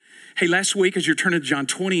Hey, last week, as you're turning to John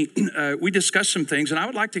 20, we discussed some things, and I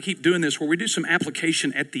would like to keep doing this where we do some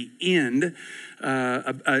application at the end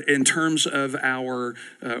in terms of our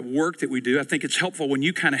work that we do. I think it's helpful when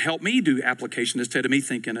you kind of help me do application instead of me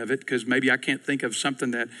thinking of it, because maybe I can't think of something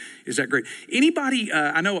that is that great. Anybody,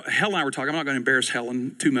 I know Helen and I were talking, I'm not going to embarrass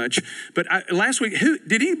Helen too much, but last week,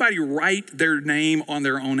 did anybody write their name on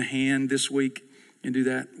their own hand this week? And do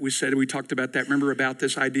that. We talked about that. Remember about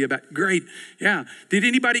this idea about, great, yeah. Did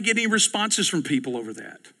anybody get any responses from people over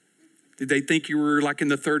that? Did they think you were like in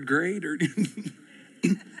the third grade or,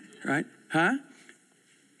 right? Huh?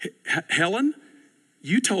 Helen,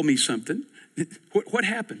 you told me something. What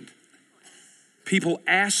happened? People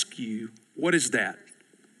ask you, what is that?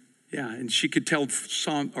 Yeah, and she could tell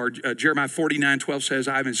Jeremiah 49:12 says,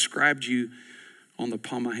 I've inscribed you on the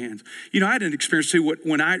palm of my hands. You know, I had an experience too.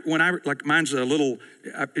 When I like mine's a little.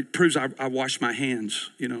 It proves I wash my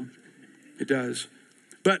hands. You know, it does.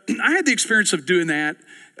 But I had the experience of doing that.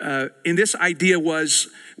 And this idea was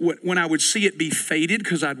when I would see it be faded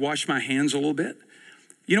because I'd wash my hands a little bit.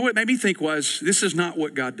 You know what it made me think was this is not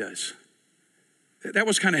what God does. That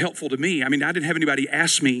was kind of helpful to me. I mean, I didn't have anybody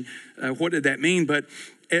ask me what did that mean, but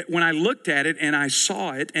when I looked at it and I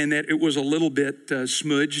saw it and that it was a little bit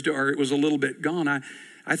smudged or it was a little bit gone,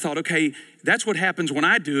 I thought, okay, that's what happens when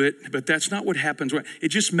I do it, but that's not what happens when it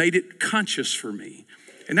just made it conscious for me.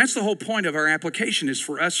 And that's the whole point of our application is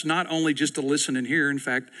for us not only just to listen and hear. In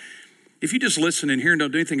fact, if you just listen and hear and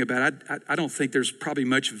don't do anything about it, I don't think there's probably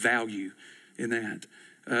much value in that.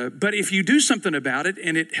 But if you do something about it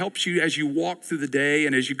and it helps you as you walk through the day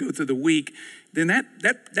and as you go through the week, then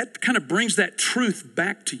that kind of brings that truth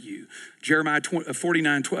back to you. Jeremiah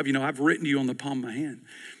 49:12, you know, I've written you on the palm of my hand.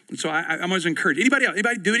 And so I'm always encouraged. Anybody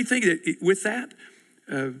do anything with that?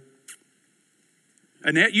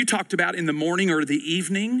 Annette, you talked about in the morning or the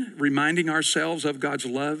evening, reminding ourselves of God's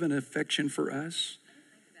love and affection for us.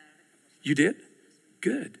 You did?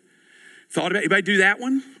 Good. Thought about anybody do that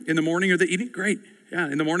one in the morning or the evening? Great. Yeah,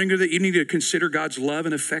 in the morning or the evening to consider God's love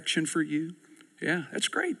and affection for you. Yeah, that's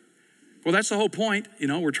great. Well, that's the whole point. You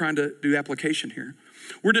know, we're trying to do application here.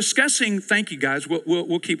 We're discussing, thank you guys,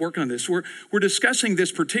 we'll keep working on this. We're discussing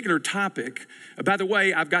this particular topic. By the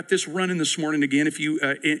way, I've got this running this morning again. If you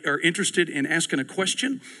are interested in asking a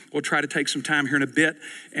question, we'll try to take some time here in a bit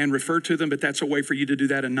and refer to them, but that's a way for you to do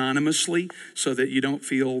that anonymously so that you don't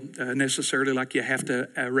feel necessarily like you have to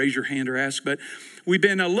raise your hand or ask. But we've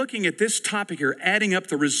been looking at this topic here, adding up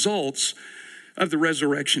the results of the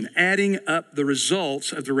resurrection, adding up the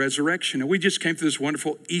results of the resurrection. And we just came through this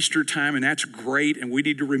wonderful Easter time, and that's great, and we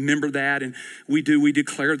need to remember that. And we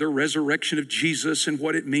declare the resurrection of Jesus and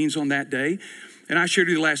what it means on that day. And I shared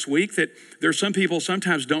with you last week that there are some people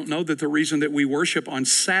sometimes don't know that the reason that we worship on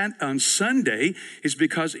Sunday is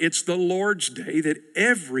because it's the Lord's Day, that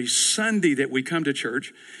every Sunday that we come to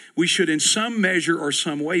church, we should in some measure or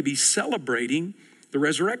some way be celebrating the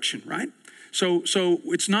resurrection, right? So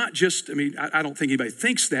it's not just, I mean, I don't think anybody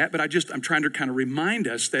thinks that, but I'm trying to kind of remind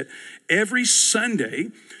us that every Sunday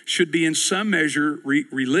should be in some measure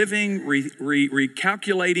reliving,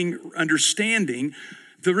 recalculating, understanding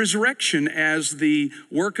the resurrection as the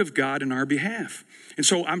work of God in our behalf. And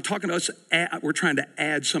so I'm talking to us, we're trying to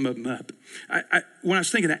add some of them up. When I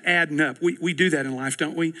was thinking of adding up, we do that in life,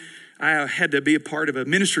 don't we? I had to be a part of a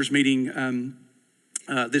minister's meeting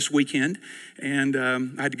this weekend, and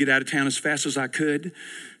I had to get out of town as fast as I could.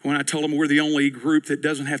 When I told them we're the only group that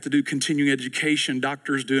doesn't have to do continuing education,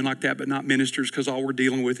 doctors doing like that, but not ministers, because all we're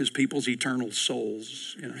dealing with is people's eternal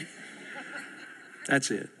souls, you know.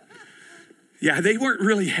 That's it. Yeah, they weren't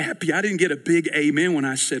really happy. I didn't get a big amen when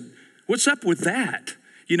I said, what's up with that?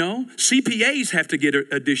 You know, CPAs have to get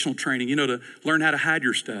additional training, you know, to learn how to hide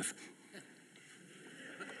your stuff.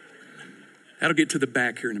 That'll get to the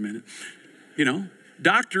back here in a minute, you know.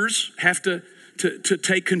 Doctors have to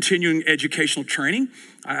take continuing educational training.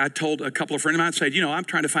 I told a couple of friends of mine, I said, you know, I'm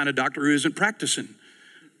trying to find a doctor who isn't practicing.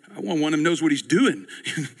 I want one of them knows what he's doing,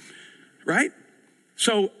 right?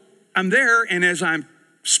 So I'm there, and as I'm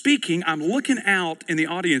speaking, I'm looking out in the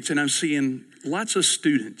audience, and I'm seeing lots of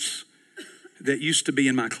students that used to be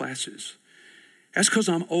in my classes. That's because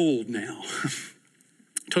I'm old now.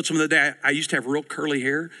 I told some of the day I used to have real curly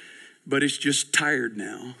hair, but it's just tired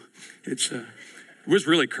now. It was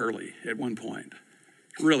really curly at one point,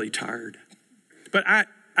 really tired. But I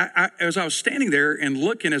as I was standing there and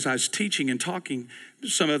looking as I was teaching and talking,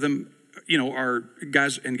 some of them, you know, are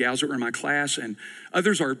guys and gals that were in my class, and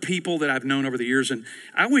others are people that I've known over the years. And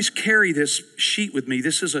I always carry this sheet with me.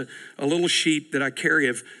 This is a little sheet that I carry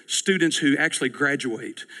of students who actually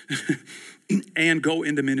graduate and go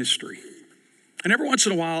into ministry. And every once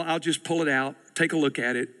in a while, I'll just pull it out, take a look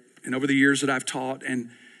at it, and over the years that I've taught and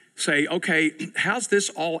say, okay, how's this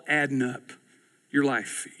all adding up? Your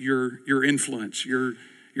life, your influence, your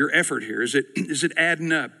effort here. Is it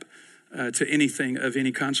adding up to anything of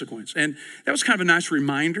any consequence? And that was kind of a nice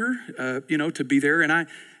reminder, to be there.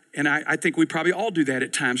 And I think we probably all do that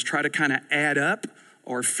at times, try to kind of add up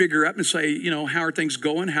or figure up and say, how are things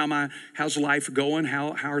going? How's life going?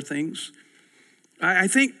 How are things? I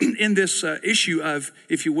think in this issue of,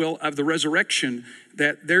 if you will, of the resurrection,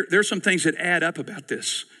 that there's some things that add up about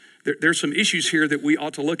this. There's some issues here that we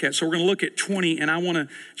ought to look at. So we're going to look at 20, and I want to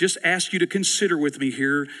just ask you to consider with me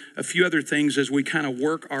here a few other things as we kind of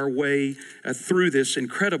work our way through this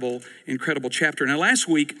incredible chapter. Now, last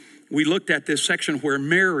week, we looked at this section where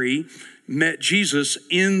Mary met Jesus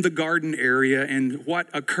in the garden area and what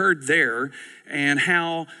occurred there, and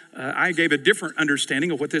how I gave a different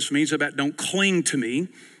understanding of what this means about don't cling to me.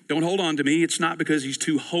 Don't hold on to me. It's not because he's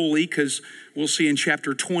too holy, because we'll see in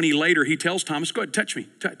chapter 20 later, he tells Thomas, go ahead, touch me,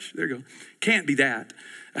 touch. There you go. Can't be that.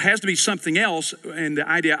 It has to be something else. And the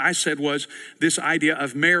idea I said was this idea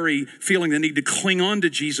of Mary feeling the need to cling on to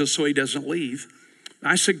Jesus so he doesn't leave.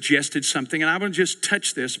 I suggested something, and I want to just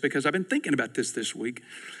touch this because I've been thinking about this week,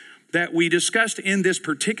 that we discussed in this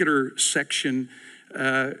particular section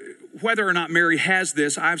whether or not Mary has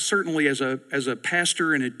this. I've certainly, as a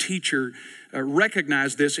pastor and a teacher,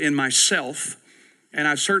 recognized this in myself, and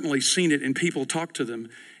I've certainly seen it in people talk to them,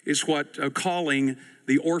 is what calling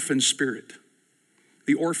the orphan spirit.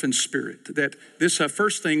 The orphan spirit. That this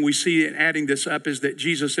first thing we see in adding this up is that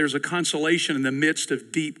Jesus, there's a consolation in the midst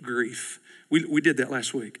of deep grief. We did that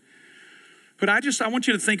last week. But I want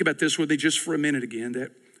you to think about this with me just for a minute again,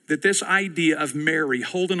 that this idea of Mary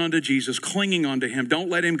holding on to Jesus, clinging on to him, don't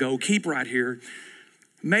let him go, keep right here,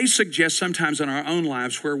 may suggest sometimes in our own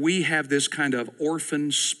lives where we have this kind of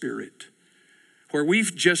orphan spirit, where we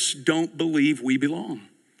just don't believe we belong.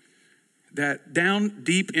 That down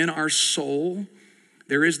deep in our soul,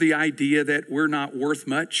 there is the idea that we're not worth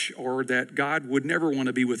much, or that God would never want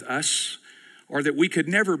to be with us, or that we could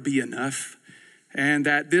never be enough, and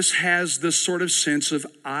that this has this sort of sense of,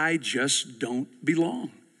 I just don't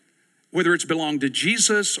belong. Whether it's belong to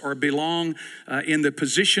Jesus or belong in the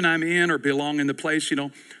position I'm in or belong in the place,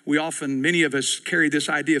 many of us carry this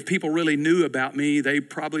idea, if people really knew about me, they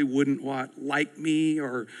probably wouldn't like me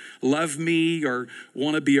or love me or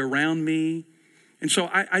want to be around me. And so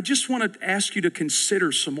I just want to ask you to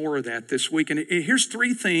consider some more of that this week. And here's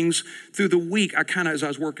 3 things through the week, as I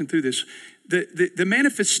was working through this. The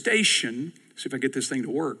manifestation, see if I get this thing to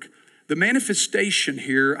work. The manifestation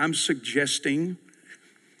here, I'm suggesting,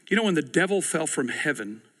 when the devil fell from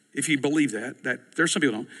heaven, if you believe that there's some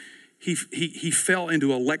people who don't, he fell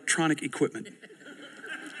into electronic equipment.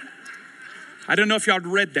 I don't know if y'all had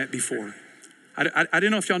read that before. I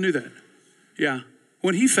didn't know if y'all knew that. Yeah.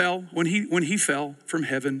 When he fell from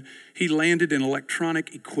heaven, he landed in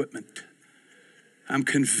electronic equipment. I'm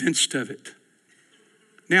convinced of it.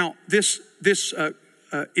 Now, this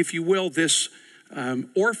if you will, this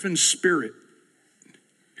orphan spirit,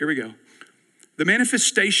 here we go. The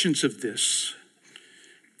manifestations of this,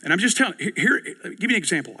 and I'm just telling, here, give me an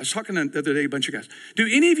example. I was talking the other day, a bunch of guys. Do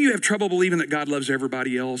any of you have trouble believing that God loves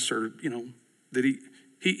everybody else, or, that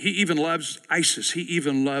he even loves ISIS? He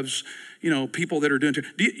even loves, people that are doing,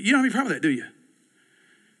 you don't have any problem with that, do you?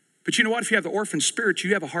 But you know what? If you have the orphan spirit,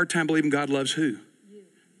 you have a hard time believing God loves who?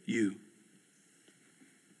 You.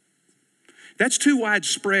 That's too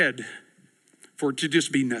widespread for it to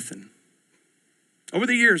just be nothing. Over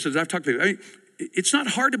the years, as I've talked to people, it's not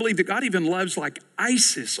hard to believe that God even loves like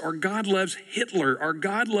ISIS, or God loves Hitler, or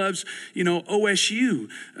God loves, OSU.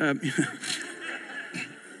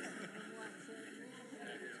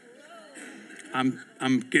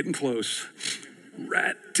 I'm getting close,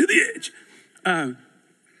 right to the edge.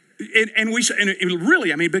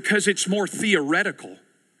 Because it's more theoretical.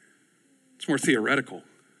 It's more theoretical.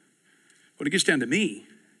 When it gets down to me,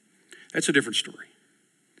 that's a different story.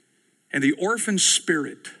 And the orphan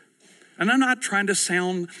spirit, and I'm not trying to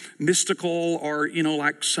sound mystical or,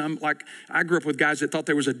 like I grew up with guys that thought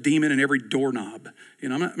there was a demon in every doorknob.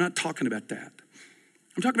 I'm not talking about that.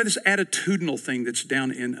 I'm talking about this attitudinal thing that's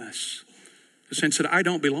down in us. The sense that I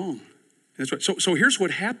don't belong. That's right. So here's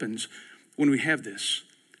what happens when we have this.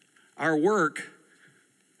 Our work,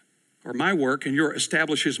 or my work, and yours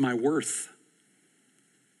establishes my worth.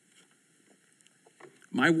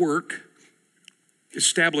 My work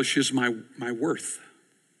establishes my worth.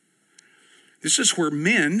 This is where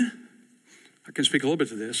men, I can speak a little bit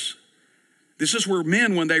to this. This is where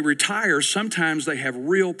men, when they retire, sometimes they have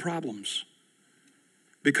real problems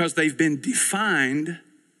because they've been defined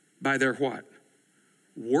by their what?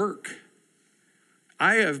 Work.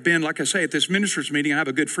 I have been, like I say, at this ministers meeting, I have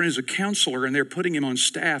a good friend who's a counselor, and they're putting him on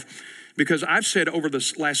staff because I've said over the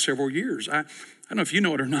last several years, I don't know if you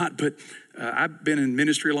know it or not, but I've been in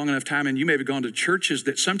ministry a long enough time, and you may have gone to churches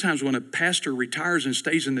that sometimes when a pastor retires and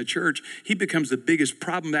stays in the church, he becomes the biggest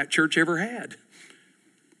problem that church ever had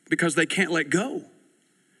because they can't let go.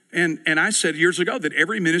 And I said years ago that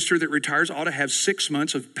every minister that retires ought to have 6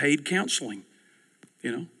 months of paid counseling.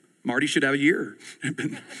 You know, Marty should have a year.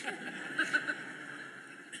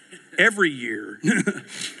 Every year.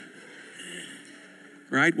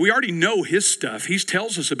 Right? We already know his stuff. He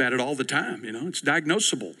tells us about it all the time. You know, it's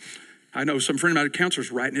diagnosable. I know some friend of mine,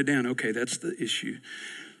 counselor's writing it down. Okay, that's the issue.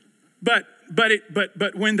 But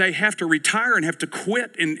when they have to retire and have to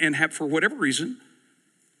quit and have, for whatever reason,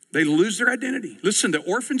 they lose their identity. Listen, the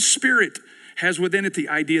orphan spirit has within it the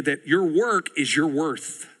idea that your work is your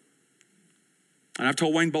worth. And I've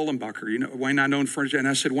told Wayne Bollenbacher, you know, Wayne, I know in furniture, and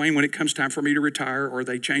I said, Wayne, when it comes time for me to retire or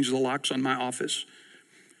they change the locks on my office,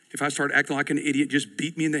 if I start acting like an idiot, just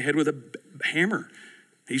beat me in the head with a hammer.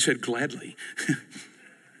 He said, gladly.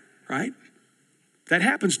 Right? That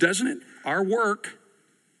happens, doesn't it? Our work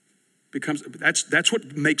becomes, that's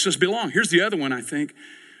what makes us belong. Here's the other one, I think.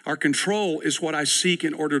 Our control is what I seek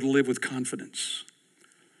in order to live with confidence.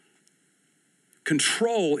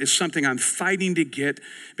 Control is something I'm fighting to get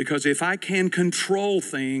because if I can control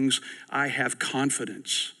things, I have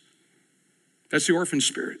confidence. That's the orphan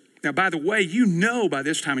spirit. Now, by the way, you know by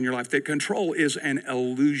this time in your life that control is an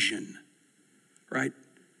illusion, right?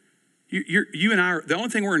 You and I, the only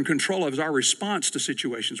thing we're in control of is our response to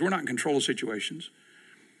situations. We're not in control of situations.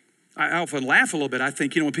 I often laugh a little bit. I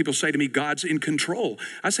think, when people say to me, God's in control.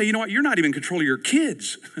 I say, you know what? You're not even in control of your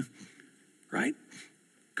kids, right?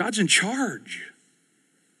 God's in charge.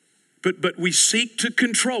 But we seek to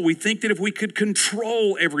control. We think that if we could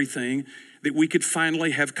control everything, that we could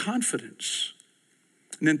finally have confidence.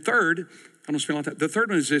 And then third, I don't spend a lot of time. The third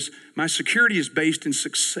one is this: my security is based in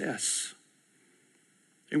success.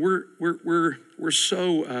 And we're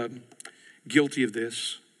so guilty of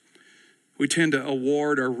this. We tend to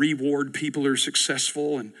award or reward people who are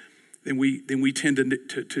successful, and then we tend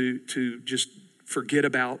to just forget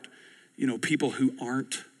about people who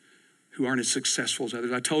aren't as successful as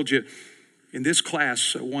others. I told you in this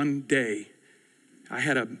class one day I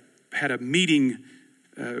had a meeting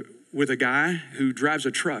with a guy who drives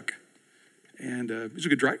a truck, and he's a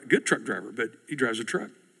good truck driver, but he drives a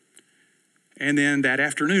truck. And then that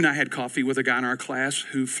afternoon I had coffee with a guy in our class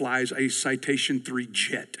who flies a Citation III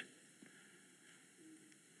jet.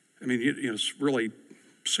 I mean, it's really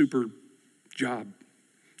super job.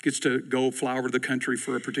 Gets to go fly over the country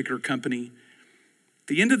for a particular company. At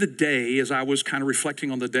the end of the day, as I was kind of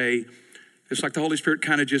reflecting on the day, it's like the Holy Spirit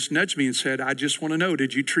kind of just nudged me and said, I just want to know,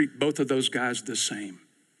 did you treat both of those guys the same?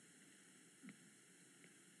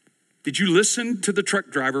 Did you listen to the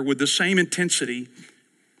truck driver with the same intensity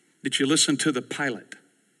that you listened to the pilot?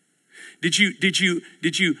 Did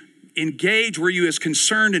you engage? Were you as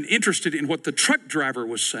concerned and interested in what the truck driver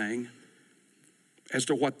was saying as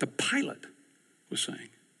to what the pilot was saying?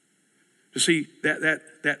 You see,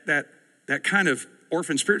 that kind of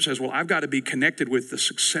orphan spirit says, well, I've got to be connected with the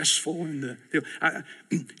successful and the.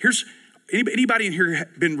 Here's anybody in here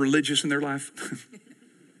been religious in their life?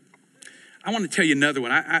 I want to tell you another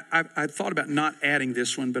one. I thought about not adding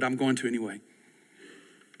this one, but I'm going to anyway.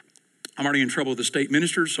 I'm already in trouble with the state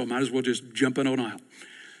ministers, so I might as well just jump on out.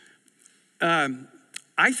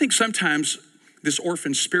 I think sometimes this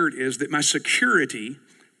orphan spirit is that my security,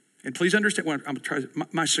 and please understand what I'm trying to,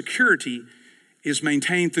 my security is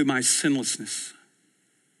maintained through my sinlessness.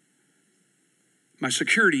 My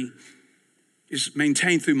security is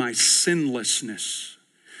maintained through my sinlessness.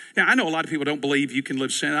 Now, I know a lot of people don't believe you can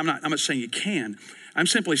live sin. I'm not saying you can. I'm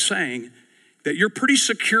simply saying that you're pretty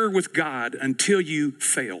secure with God until you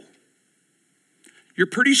fail. You're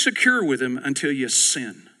pretty secure with him until you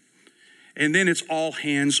sin. And then it's all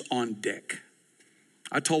hands on deck.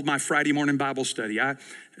 I told my Friday morning Bible study, I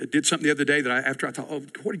did something the other day that after I thought, oh,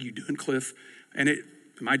 what are you doing, Cliff? And in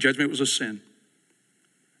my judgment, it was a sin.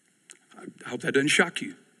 I hope that doesn't shock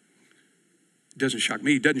you. It doesn't shock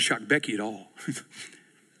me. It doesn't shock Becky at all.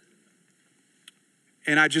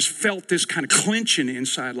 And I just felt this kind of clenching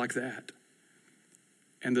inside like that.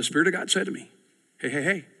 And the Spirit of God said to me,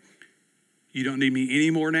 hey, you don't need me any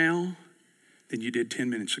more now than you did 10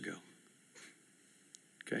 minutes ago.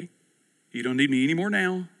 Okay? You don't need me any more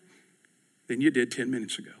now than you did 10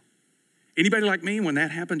 minutes ago. Anybody like me, when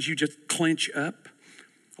that happens, you just clench up?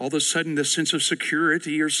 All of a sudden, the sense of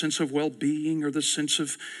security or sense of well-being or the sense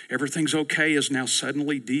of everything's okay is now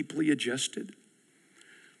suddenly deeply adjusted.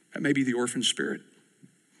 That may be the orphan spirit.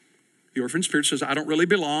 The orphan spirit says, I don't really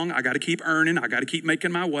belong. I got to keep earning. I got to keep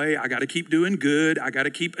making my way. I got to keep doing good. I got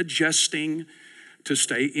to keep adjusting to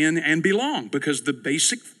stay in and belong, because the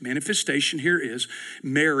basic manifestation here is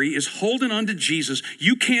Mary is holding on to Jesus.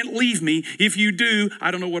 You can't leave me. If you do,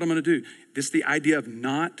 I don't know what I'm going to do. This is the idea of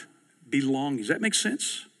not belonging. Does that make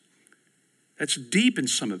sense? That's deep in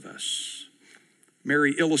some of us.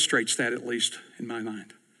 Mary illustrates that, at least in my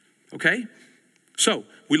mind. Okay? So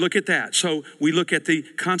we look at that. So we look at the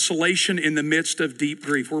consolation in the midst of deep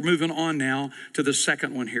grief. We're moving on now to the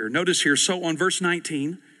second one here. Notice here, so on verse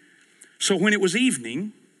 19, so when it was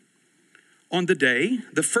evening on the day,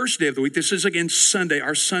 the first day of the week, this is again Sunday,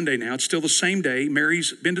 our Sunday now. It's still the same day.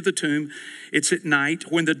 Mary's been to the tomb. It's at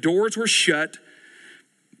night. When the doors were shut,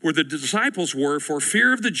 where the disciples were, for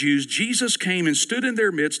fear of the Jews, Jesus came and stood in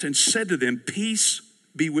their midst and said to them, peace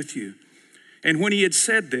be with you. And when he had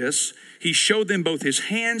said this, he showed them both his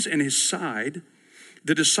hands and his side.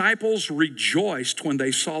 The disciples rejoiced when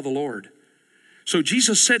they saw the Lord. So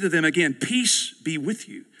Jesus said to them again, peace be with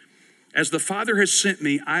you. As the Father has sent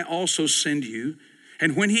me, I also send you.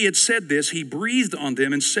 And when he had said this, he breathed on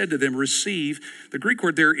them and said to them, receive. The Greek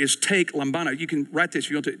word there is take, lambano. You can write this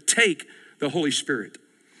if you want to. Take the Holy Spirit.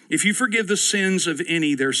 If you forgive the sins of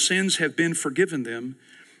any, their sins have been forgiven them.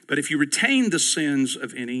 But if you retain the sins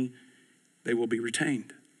of any, they will be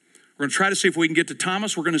retained. We're going to try to see if we can get to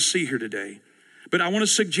Thomas. We're going to see here today. But I want to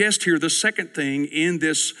suggest here the second thing in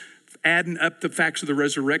this adding up the facts of the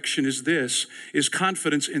resurrection is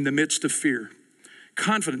confidence in the midst of fear.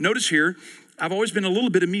 Confident. Notice here, I've always been a little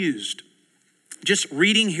bit amused. Just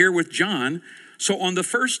reading here with John. So on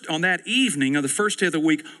that evening of the first day of the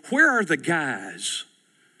week, where are the guys?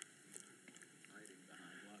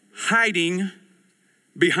 Hiding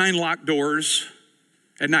behind locked doors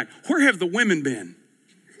at night. Where have the women been?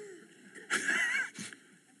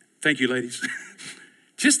 Thank you, ladies.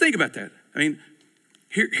 Just think about that. I mean,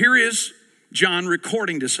 here is John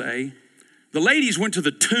recording to say, the ladies went to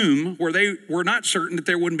the tomb where they were not certain that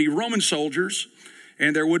there wouldn't be Roman soldiers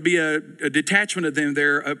and there would be a detachment of them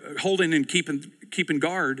there holding and keeping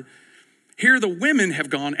guard. Here the women have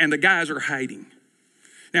gone and the guys are hiding.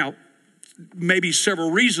 Now, maybe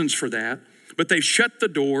several reasons for that, but they shut the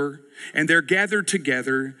door and they're gathered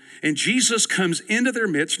together and Jesus comes into their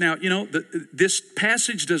midst. Now, this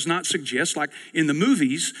passage does not suggest, like in the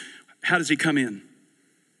movies, how does he come in?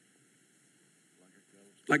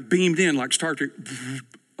 Like beamed in, like Star Trek.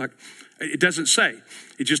 Like it doesn't say.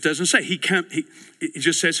 It just doesn't say. It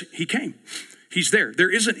just says he came. He's there. There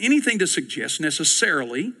isn't anything to suggest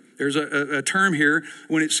necessarily. There's a term here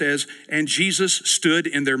when it says, and Jesus stood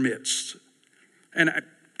in their midst. And it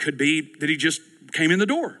could be that he just came in the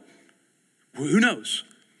door. Who knows?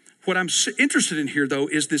 What I'm interested in here, though,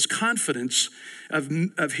 is this confidence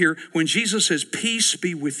of here when Jesus says, peace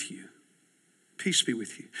be with you. Peace be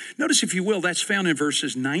with you. Notice, if you will, that's found in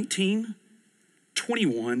verses 19,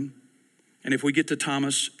 21, and if we get to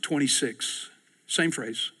Thomas, 26. Same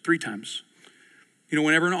phrase, 3 times.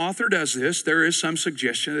 Whenever an author does this, there is some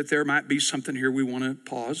suggestion that there might be something here we want to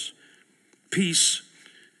pause. Peace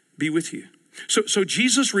be with you. So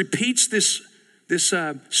Jesus repeats this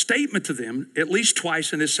statement to them at least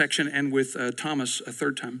twice in this section, and with Thomas a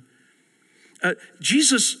third time.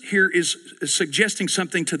 Jesus here is suggesting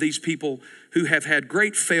something to these people who have had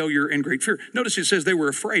great failure and great fear. Notice it says they were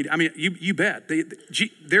afraid. I mean, you bet.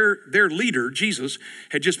 Their leader, Jesus,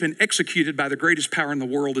 had just been executed by the greatest power in the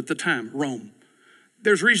world at the time, Rome.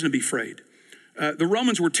 There's reason to be afraid. The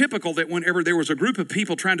Romans were typical that whenever there was a group of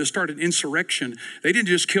people trying to start an insurrection, they didn't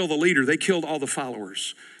just kill the leader, they killed all the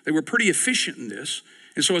followers. They were pretty efficient in this.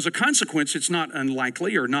 And so as a consequence, it's not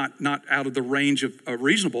unlikely or not out of the range of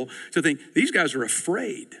reasonable to think these guys are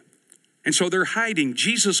afraid. And so they're hiding.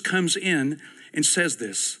 Jesus comes in and says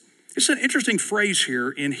this. It's an interesting phrase here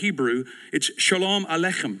in Hebrew. It's shalom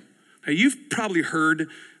aleichem. Now, you've probably heard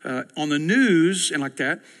on the news and like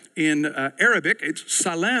that. In Arabic, it's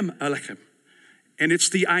salam aleichem. And it's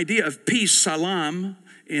the idea of peace, salam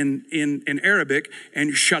in Arabic,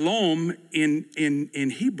 and shalom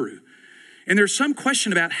in Hebrew. And there's some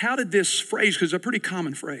question about how did this phrase, because it's a pretty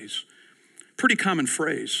common phrase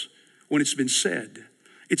when it's been said.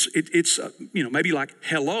 It's maybe like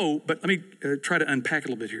hello, but let me try to unpack it a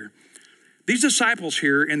little bit here. These disciples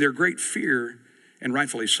here, in their great fear, and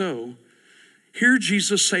rightfully so, hear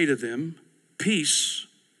Jesus say to them, peace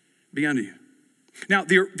be unto you. Now,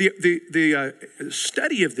 the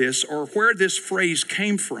study of this, or where this phrase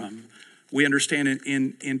came from, we understand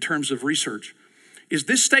in terms of research, is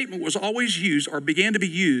this statement was always used or began to be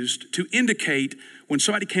used to indicate when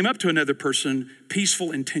somebody came up to another person,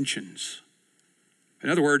 peaceful intentions. In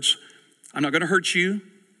other words, I'm not going to hurt you.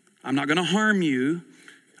 I'm not going to harm you.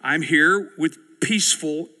 I'm here with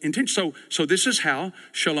peaceful intention. So this is how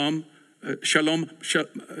shalom aleichem.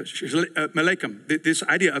 This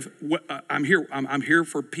idea of I'm here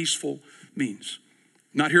for peaceful means.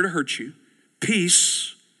 Not here to hurt you.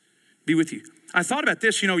 Peace be with you. I thought about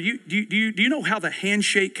this. Do you know how the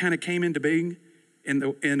handshake kind of came into being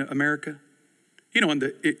in America?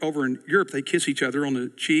 Over in Europe they kiss each other on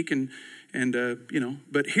the cheek and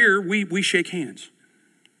but here we shake hands.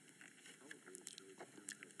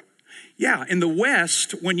 Yeah, in the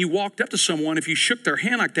West, when you walked up to someone, if you shook their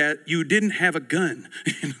hand like that, you didn't have a gun,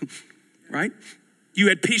 right? You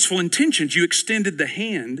had peaceful intentions. You extended the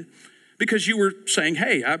hand because you were saying,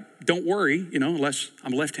 hey, don't worry, unless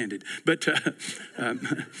I'm left-handed. But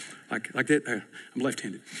like that, I'm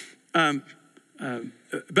left-handed.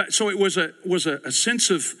 But so it was a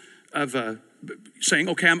sense of saying,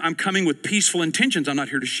 okay, I'm coming with peaceful intentions. I'm not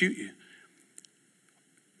here to shoot you.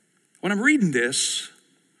 When I'm reading this,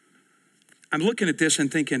 I'm looking at this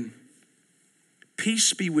and thinking,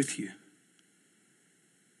 peace be with you.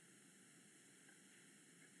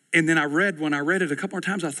 And then when I read it a couple more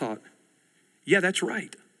times, I thought, yeah, that's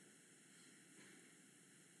right.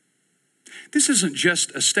 This isn't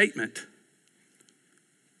just a statement.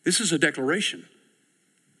 This is a declaration.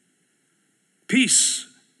 Peace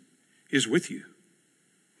is with you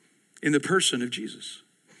in the person of Jesus.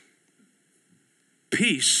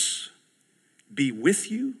 Peace be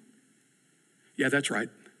with you. Yeah, that's right.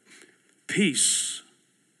 Peace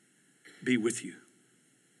be with you.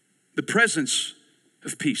 The presence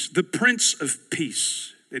of peace, the Prince of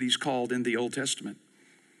Peace that he's called in the Old Testament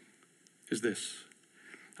is this.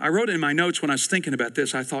 I wrote in my notes when I was thinking about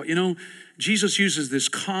this, I thought, Jesus uses this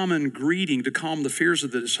common greeting to calm the fears of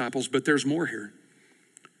the disciples, but there's more here.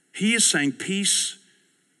 He is saying, peace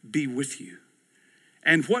be with you.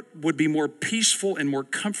 And what would be more peaceful and more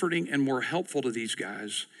comforting and more helpful to these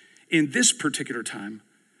guys in this particular time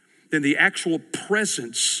than the actual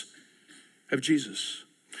presence of Jesus.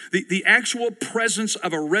 The actual presence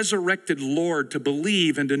of a resurrected Lord, to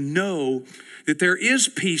believe and to know that there is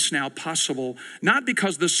peace now possible, not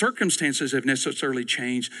because the circumstances have necessarily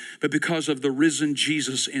changed, but because of the risen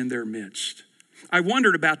Jesus in their midst. I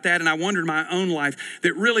wondered about that, and I wondered in my own life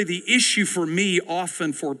that really the issue for me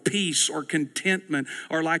often for peace or contentment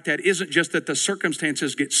or like that isn't just that the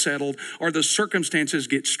circumstances get settled or the circumstances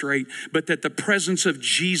get straight, but that the presence of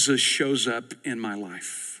Jesus shows up in my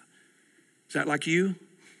life. Is that like you?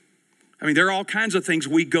 There are all kinds of things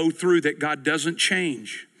we go through that God doesn't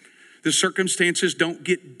change. The circumstances don't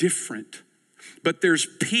get different, but there's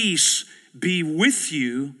peace be with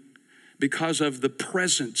you because of the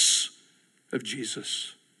presence of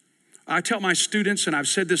Jesus. I tell my students, and I've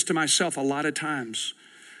said this to myself a lot of times,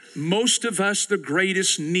 most of us, the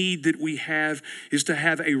greatest need that we have is to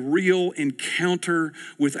have a real encounter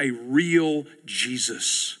with a real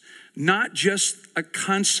Jesus. Not just a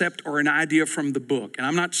concept or an idea from the book. And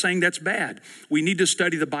I'm not saying that's bad. We need to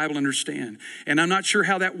study the Bible and understand. And I'm not sure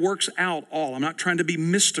how that works out all. I'm not trying to be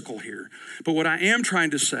mystical here. But what I am trying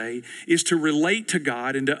to say is to relate to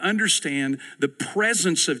God and to understand the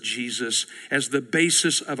presence of Jesus as the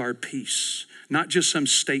basis of our peace. Not just some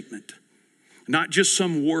statement, not just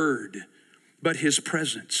some word, but his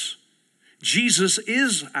presence. Jesus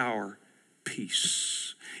is our peace.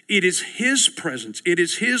 It is his presence. It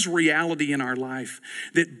is his reality in our life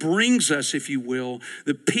that brings us, if you will,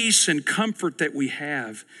 the peace and comfort that we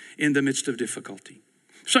have in the midst of difficulty.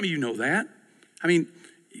 Some of you know that.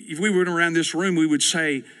 If we went around this room, we would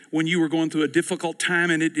say, when you were going through a difficult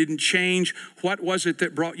time and it didn't change, what was it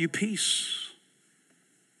that brought you peace?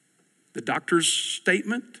 The doctor's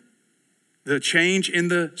statement? The change in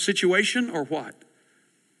the situation, or what?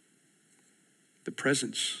 The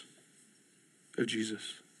presence of Jesus.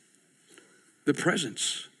 The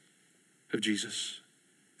presence of Jesus.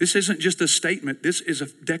 This isn't just a statement. This is a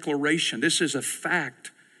declaration. This is a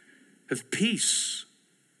fact of peace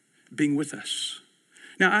being with us.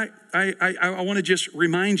 Now, I want to just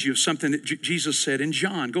remind you of something that Jesus said in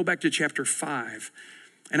John. Go back to chapter 5.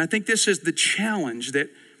 And I think this is the challenge that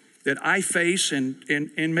I face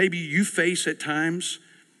and maybe you face at times.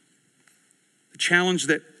 The challenge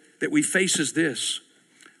that we face is this.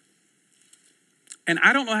 And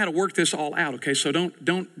I don't know how to work this all out, okay? So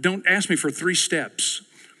don't ask me for 3 steps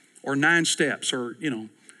or 9 steps or,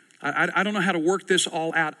 I don't know how to work this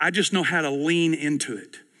all out. I just know how to lean into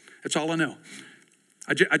it. That's all I know.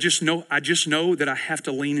 I just know that I have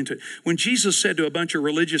to lean into it. When Jesus said to a bunch of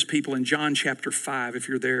religious people in John chapter 5, if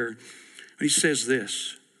you're there, he says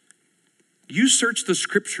this, you search the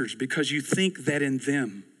scriptures because you think that in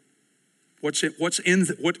them, what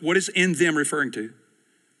is in them referring to?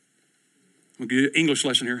 We'll get an English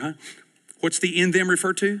lesson here, huh? What's the in them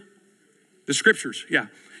refer to? The scriptures, yeah.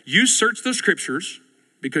 You search the scriptures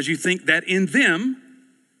because you think that in them,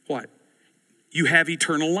 what? You have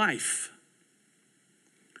eternal life.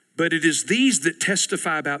 But it is these that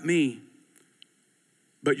testify about me,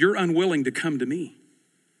 but you're unwilling to come to me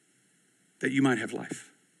that you might have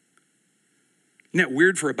life. Isn't that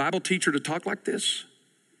weird for a Bible teacher to talk like this?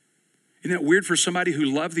 Isn't that weird for somebody who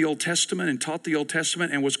loved the Old Testament and taught the Old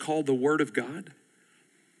Testament and was called the Word of God?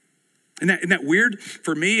 Isn't that weird?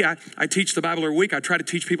 For me, I teach the Bible every week. I try to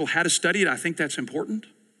teach people how to study it. I think that's important.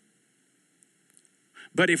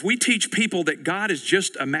 But if we teach people that God is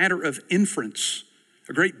just a matter of inference,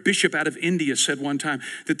 a great bishop out of India said one time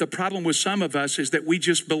that the problem with some of us is that we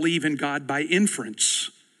just believe in God by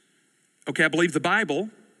inference. Okay, I believe the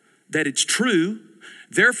Bible, that it's true.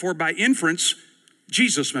 Therefore, by inference,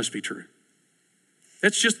 Jesus must be true.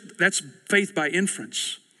 That's faith by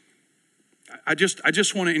inference. I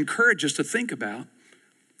just want to encourage us to think about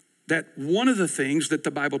that one of the things that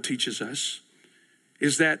the Bible teaches us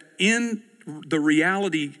is that in the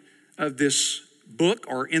reality of this book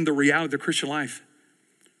or in the reality of the Christian life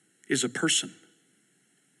is a person,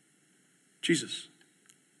 Jesus.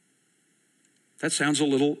 That sounds a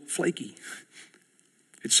little flaky.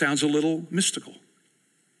 It sounds a little mystical.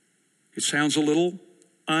 It sounds a little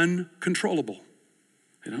uncontrollable,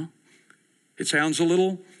 you know? It sounds a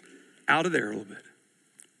little out of there a little bit.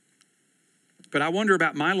 But I wonder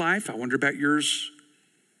about my life. I wonder about yours.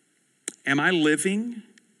 Am I living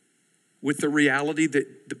with the reality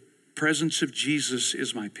that the presence of Jesus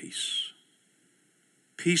is my peace?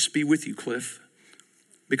 Peace be with you, Cliff,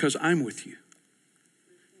 because I'm with you.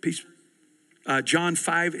 Peace. John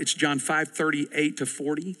 5, it's John 5:38 to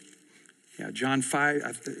 40. Yeah, John 5,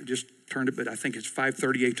 I just turned it, but I think it's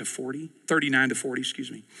 5:38 to 40. 39 to 40,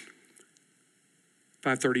 excuse me.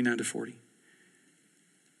 5:39 to 40.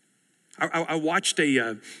 I watched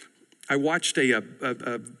a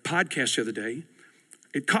podcast the other day.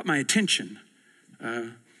 It caught my attention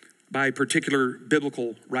by a particular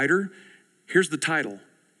biblical writer. Here's the title: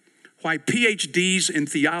 Why PhDs in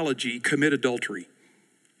Theology Commit Adultery.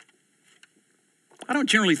 I don't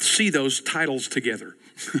generally see those titles together.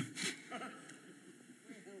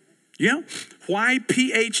 Yeah, why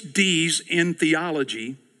PhDs in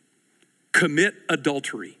theology commit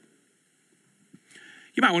adultery.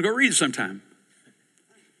 You might want to go read it sometime.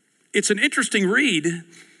 It's an interesting read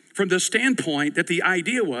from the standpoint that the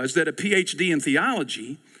idea was that a PhD in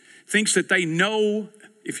theology thinks that they know,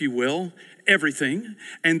 if you will, everything,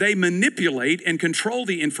 and they manipulate and control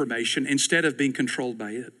the information instead of being controlled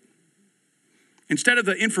by it. Instead of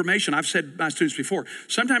the information, I've said to my students before,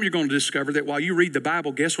 sometimes you're going to discover that while you read the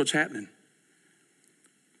Bible, guess what's happening?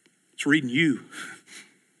 It's reading you,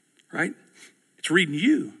 right? It's reading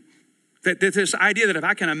you. That this idea that if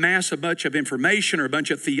I can amass a bunch of information or a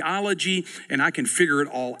bunch of theology and I can figure it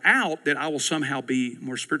all out, that I will somehow be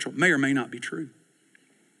more spiritual, may or may not be true.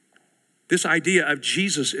 This idea of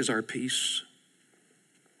Jesus is our peace.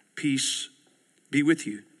 Peace be with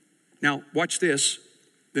you. Now, watch this.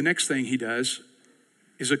 The next thing he does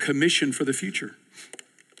is a commission for the future.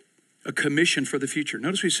 A commission for the future.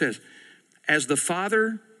 Notice what he says. As the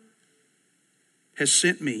Father has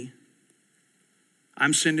sent me,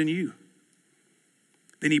 I'm sending you.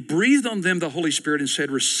 Then he breathed on them the Holy Spirit and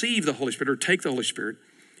said, receive the Holy Spirit, or take the Holy Spirit.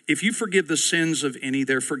 If you forgive the sins of any,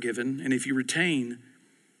 they're forgiven. And if you retain,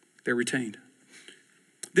 they're retained.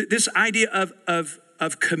 This idea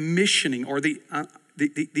of commissioning, or the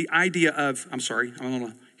idea of,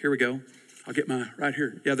 here we go. I'll get my, right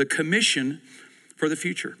here. Yeah, the commission for the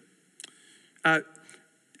future.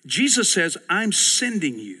 Jesus says, I'm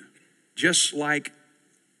sending you, just like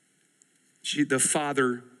the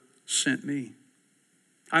Father sent me.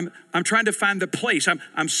 I'm trying to find the place.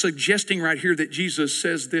 I'm suggesting right here that Jesus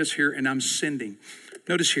says this here, and I'm sending.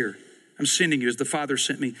 Notice here, I'm sending you as the Father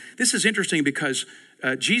sent me. This is interesting because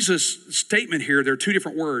Jesus' statement here, there are two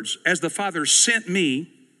different words. As the Father sent me,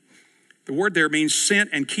 the word there means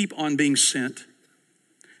sent and keep on being sent.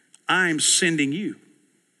 I'm sending you.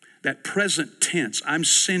 That present tense, I'm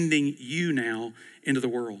sending you now into the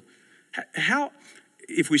world. How,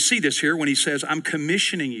 if we see this here, when he says, I'm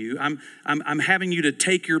commissioning you, I'm having you to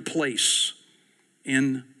take your place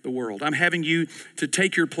in the world. I'm having you to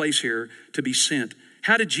take your place here to be sent.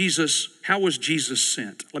 How was Jesus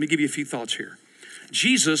sent? Let me give you a few thoughts here.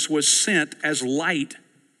 Jesus was sent as light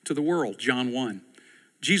to the world, John 1.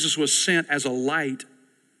 Jesus was sent as a light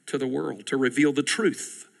to the world to reveal the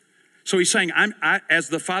truth. So he's saying, as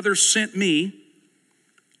the Father sent me,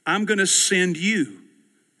 I'm going to send you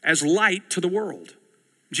as light to the world.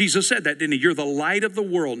 Jesus said that, didn't he? You're the light of the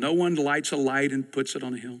world. No one lights a light and puts it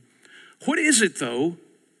on a hill. What is it, though,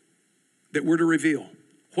 that we're to reveal?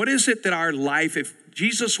 What is it that our life, if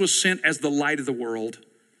Jesus was sent as the light of the world,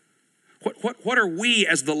 what are we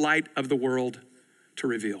as the light of the world to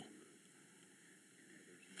reveal?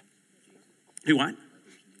 Do what?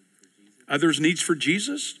 Others' needs for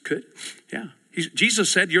Jesus? Could. Yeah. Jesus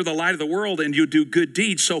said, you're the light of the world and you do good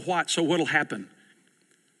deeds. So what? So what'll happen?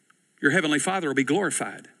 Your heavenly Father will be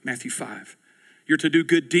glorified. Matthew 5. You're to do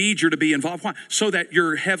good deeds. You're to be involved. Why? So that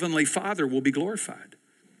your heavenly Father will be glorified.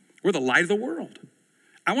 We're the light of the world.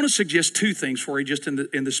 I want to suggest two things for you just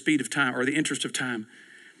in the speed of time or the interest of time.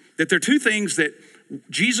 That there are two things that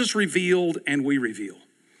Jesus revealed and we reveal.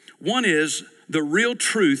 One is the real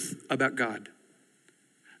truth about God.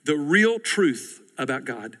 The real truth about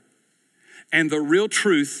God. And the real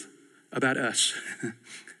truth about us.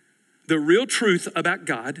 The real truth about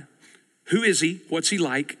God. Who is he? What's he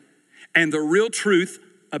like? And the real truth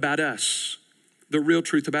about us. The real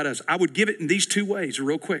truth about us. I would give it in these two ways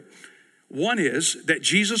real quick. One is that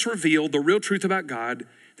Jesus revealed the real truth about God,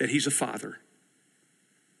 that he's a father.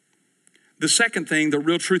 The second thing, the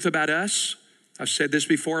real truth about us, I've said this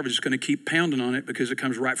before, I'm just going to keep pounding on it because it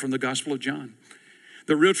comes right from the Gospel of John.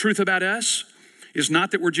 The real truth about us is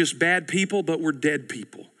not that we're just bad people, but we're dead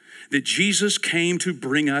people. That Jesus came to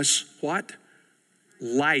bring us what?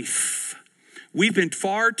 Life. We've been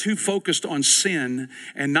far too focused on sin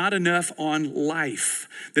and not enough on life.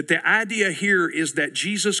 That the idea here is that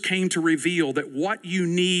Jesus came to reveal that what you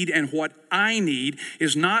need and what I need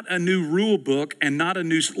is not a new rule book and not a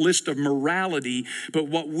new list of morality, but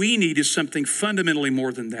what we need is something fundamentally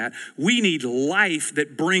more than that. We need life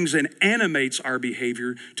that brings and animates our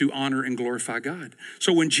behavior to honor and glorify God.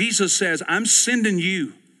 So when Jesus says, I'm sending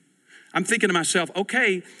you, I'm thinking to myself,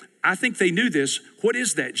 okay, I think they knew this. What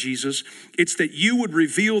is that, Jesus? It's that you would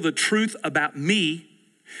reveal the truth about me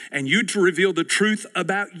and you to reveal the truth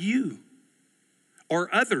about you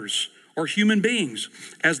or others or human beings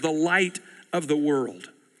as the light of the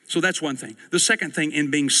world. So that's one thing. The second thing,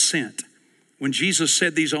 in being sent. When Jesus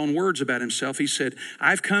said these own words about himself, he said,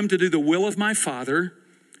 I've come to do the will of my Father,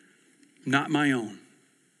 not my own.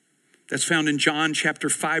 That's found in John chapter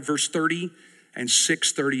 5, verse 30 and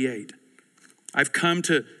 6:38. I've come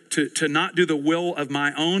to not do the will of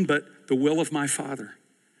my own, but the will of my Father.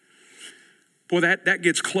 Boy, that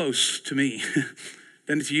gets close to me.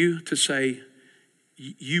 Then it's you to say,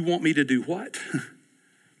 you want me to do what? I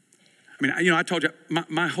mean, I told you,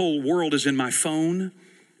 my whole world is in my phone.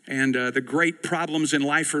 And the great problems in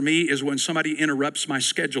life for me is when somebody interrupts my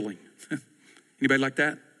scheduling. Anybody like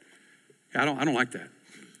that? I don't like that.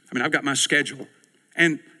 I mean, I've got my schedule.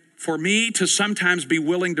 And for me to sometimes be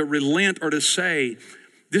willing to relent or to say,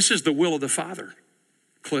 this is the will of the Father,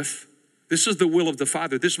 Cliff. This is the will of the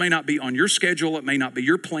Father. This may not be on your schedule. It may not be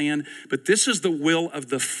your plan, but this is the will of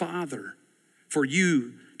the Father for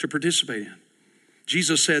you to participate in.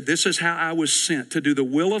 Jesus said, this is how I was sent, to do the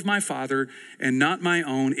will of my Father and not my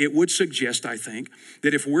own. It would suggest, I think,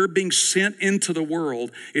 that if we're being sent into the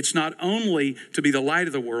world, it's not only to be the light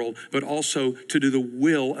of the world, but also to do the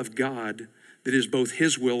will of God that is both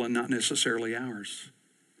his will and not necessarily ours.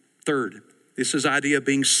 Third, this is the idea of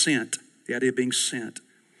being sent. The idea of being sent.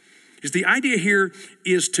 The idea here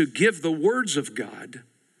is to give the words of God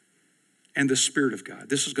and the Spirit of God.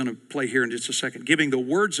 This is going to play here in just a second. Giving the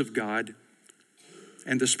words of God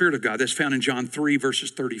and the Spirit of God. That's found in John 3,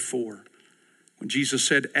 verses 34. When Jesus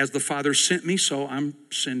said, as the Father sent me, so I'm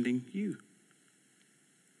sending you.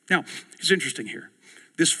 Now, it's interesting here.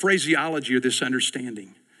 This phraseology or this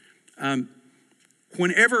understanding.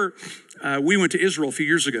 Whenever we went to Israel a few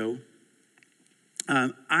years ago,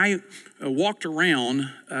 I walked around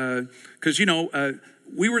because,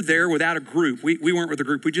 we were there without a group. We weren't with a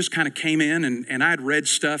group. We just kind of came in and I'd read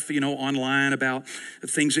stuff, online about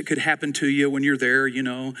things that could happen to you when you're there,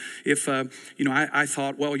 If, I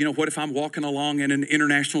thought, well, what if I'm walking along and an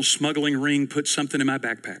international smuggling ring puts something in my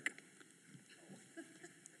backpack?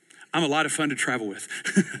 I'm a lot of fun to travel with.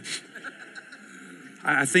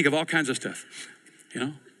 I think of all kinds of stuff,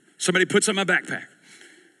 Somebody puts in my backpack.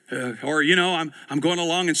 Or, I'm going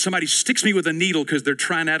along and somebody sticks me with a needle because they're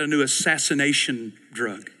trying out a new assassination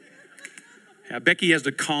drug. Yeah, Becky has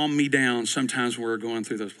to calm me down sometimes when we're going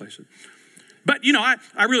through those places. But,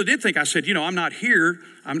 I really did think, I said, I'm not here.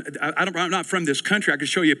 I'm not from this country. I could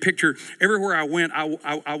show you a picture. Everywhere I went,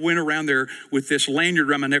 I went around there with this lanyard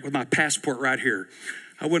around my neck with my passport right here.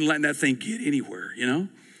 I wasn't letting that thing get anywhere,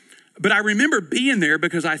 But I remember being there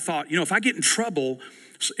because I thought, if I get in trouble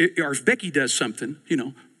or if Becky does something,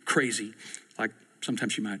 crazy, like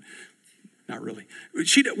sometimes she might, Not really.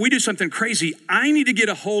 We do something crazy. I need to get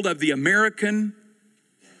a hold of the American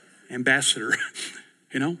ambassador,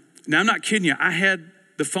 you know? Now, I'm not kidding you. I had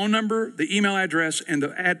the phone number, the email address, and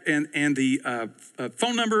the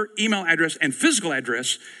phone number, email address, and physical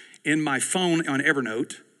address in my phone on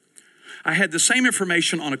Evernote. I had the same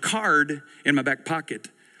information on a card in my back pocket.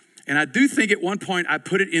 And I do think at one point I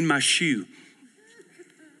put it in my shoe.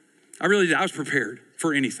 I really did. I was prepared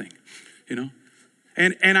for anything, you know?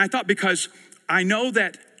 And I thought, because I know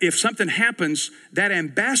that if something happens, that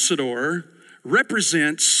ambassador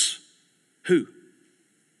represents who?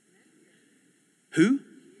 Who?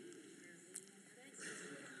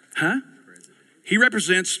 Huh? He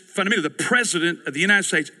represents fundamentally the president of the United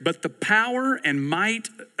States, but the power and might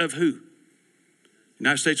of who?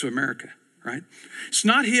 United States of America, right? It's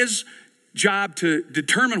not his job to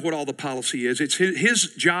determine what all the policy is. It's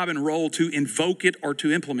his job and role to invoke it or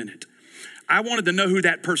to implement it. I wanted to know who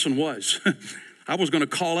that person was. I was going to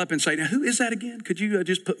call up and say, now, who is that again? Could you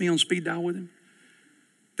just put me on speed dial with him?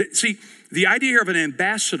 See, the idea of an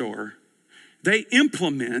ambassador, they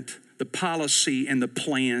implement the policy and the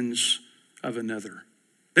plans of another.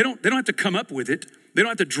 They don't have to come up with it. They don't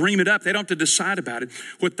have to dream it up. They don't have to decide about it.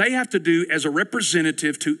 What they have to do as a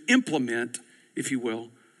representative to implement, if you will,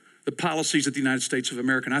 the policies of the United States of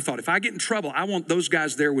America. And I thought, if I get in trouble, I want those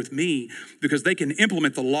guys there with me because they can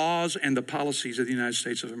implement the laws and the policies of the United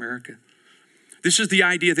States of America. This is the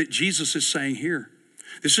idea that Jesus is saying here.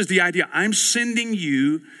 This is the idea. I'm sending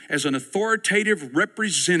you as an authoritative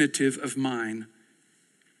representative of mine,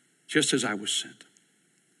 just as I was sent.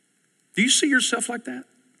 Do you see yourself like that?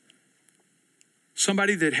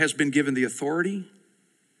 Somebody that has been given the authority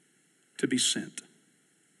to be sent.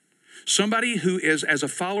 Somebody who is, as a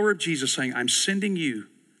follower of Jesus, saying, I'm sending you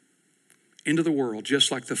into the world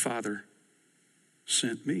just like the Father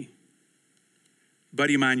sent me. A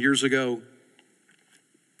buddy of mine years ago,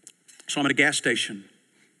 so I'm at a gas station.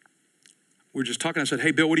 We were just talking. I said, hey,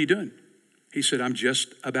 Bill, what are you doing? He said, I'm just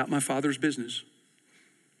about my Father's business.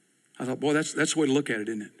 I thought, boy, that's the way to look at it,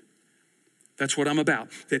 isn't it? That's what I'm about.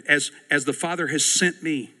 That as the Father has sent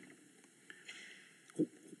me,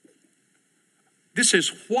 this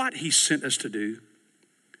is what he sent us to do.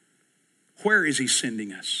 Where is he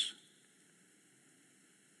sending us?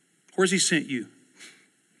 Where's he sent you?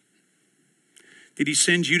 Did he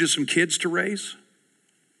send you to some kids to raise?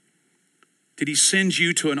 Did he send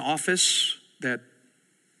you to an office that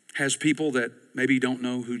has people that maybe don't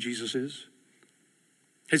know who Jesus is?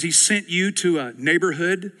 Has he sent you to a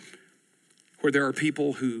neighborhood where there are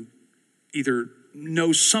people who either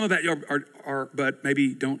know some of that but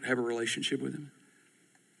maybe don't have a relationship with him?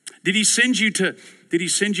 Did he send you to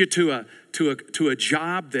a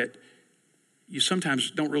job that you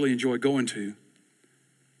sometimes don't really enjoy going to,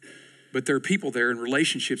 but there are people there and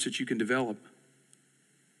relationships that you can develop?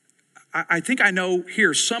 I think I know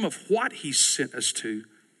here some of what he sent us to.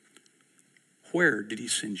 Where did he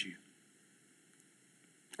send you?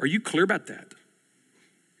 Are you clear about that?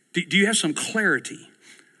 Do you have some clarity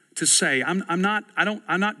to say, I'm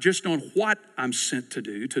not just knowing what I'm sent to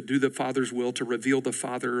do the Father's will, to reveal the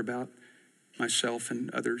Father about myself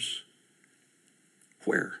and others?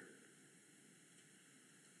 Where?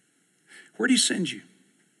 Where did he send you?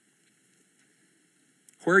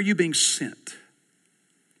 Where are you being sent?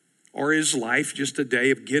 Or is life just a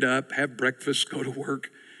day of get up, have breakfast, go to work,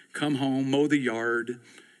 come home, mow the yard,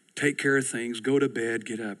 take care of things, go to bed,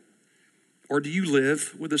 get up? Or do you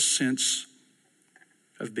live with a sense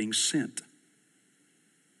of being sent?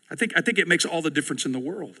 I think it makes all the difference in the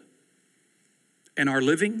world. In our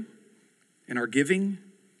living, in our giving,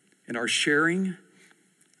 in our sharing,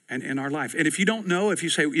 and in our life. And if you don't know, if you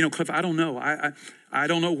say, Cliff, I don't know. I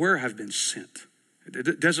don't know where I've been sent.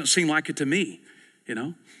 It doesn't seem like it to me,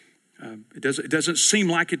 It doesn't seem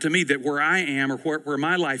like it to me that where I am or where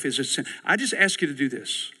my life is sent. I just ask you to do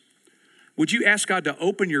this. Would you ask God to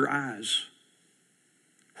open your eyes,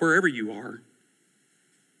 wherever you are,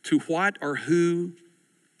 to what or who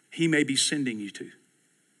he may be sending you to?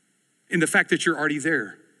 In the fact that you're already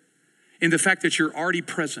there. In the fact that you're already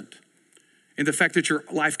present. In the fact that your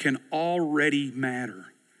life can already matter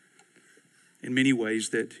in many ways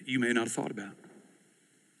that you may not have thought about.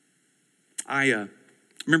 I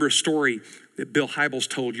remember a story that Bill Hybels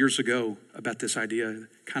told years ago about this idea,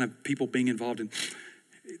 kind of people being involved in.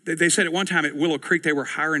 They said at one time at Willow Creek, they were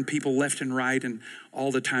hiring people left and right and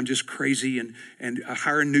all the time, just crazy and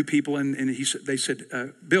hiring new people. And they said,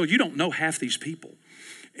 Bill, you don't know half these people.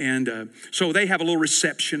 And so they have a little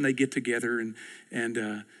reception. They get together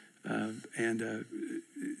and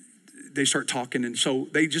they start talking. And so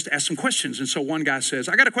they just ask some questions. And so one guy says,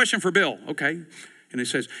 I got a question for Bill. Okay. And he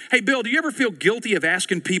says, hey, Bill, do you ever feel guilty of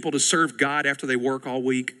asking people to serve God after they work all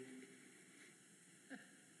week?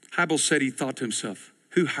 Hybels said he thought to himself,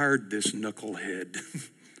 who hired this knucklehead?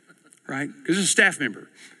 Right? Because he's a staff member.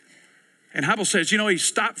 And Hybels says, he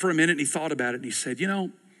stopped for a minute and he thought about it and he said,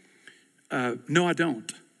 no, I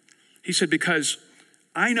don't. He said, because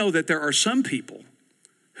I know that there are some people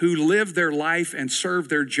who live their life and serve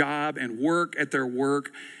their job and work at their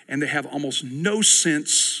work, and they have almost no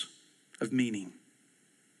sense of meaning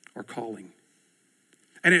or calling.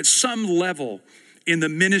 And at some level in the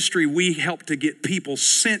ministry, we help to get people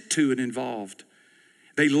sent to and involved.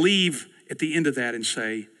 They leave at the end of that and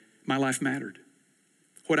say, my life mattered.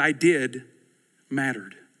 What I did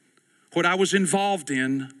mattered. What I was involved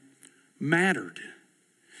in mattered.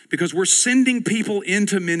 Because we're sending people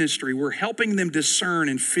into ministry. We're helping them discern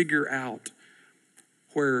and figure out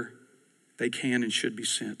where they can and should be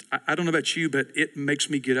sent. I don't know about you, but it makes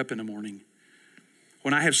me get up in the morning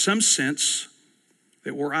when I have some sense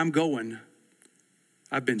that where I'm going,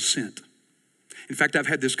 I've been sent. In fact, I've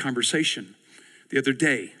had this conversation the other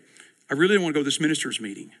day. I really don't want to go to this minister's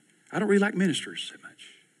meeting. I don't really like ministers that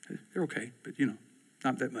much. They're okay, but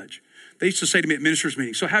not that much. They used to say to me at ministers'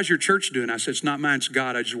 meetings, so how's your church doing? I said, it's not mine, it's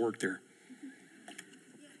God, I just work there.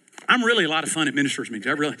 I'm really a lot of fun at ministers'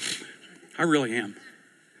 meetings. I really am.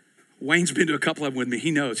 Wayne's been to a couple of them with me.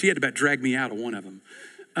 He knows. He had to about drag me out of one of them.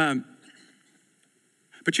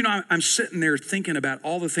 But I'm sitting there thinking about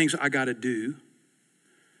all the things I got to do.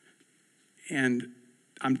 And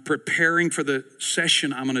I'm preparing for the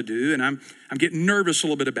session I'm going to do. And I'm getting nervous a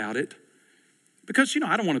little bit about it. Because,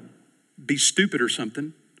 I don't want to be stupid or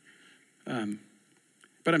something.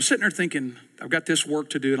 But I'm sitting there thinking, I've got this work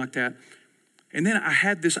to do and like that. And then I've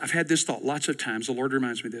had this thought lots of times. The Lord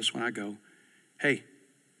reminds me of this when I go, hey,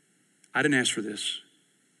 I didn't ask for this.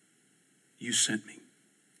 You sent me.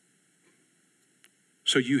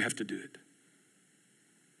 So you have to do it.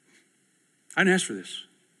 I didn't ask for this.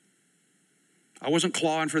 I wasn't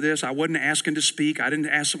clawing for this. I wasn't asking to speak. I didn't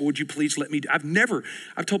ask, would you please let me? I've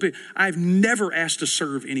told people, I've never asked to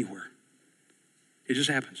serve anywhere. It just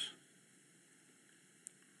happens.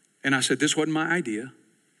 And I said, this wasn't my idea.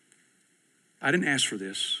 I didn't ask for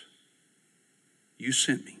this. You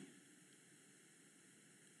sent me.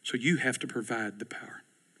 So you have to provide the power.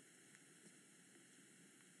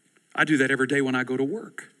 I do that every day when I go to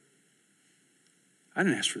work. I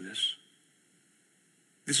didn't ask for this.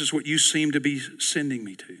 This is what you seem to be sending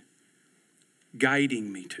me to,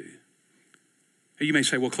 guiding me to. You may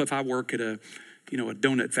say, well, Cliff, I work at a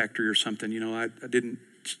donut factory or something.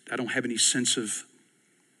 I don't have any sense of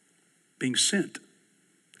being sent.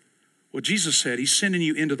 Well, Jesus said he's sending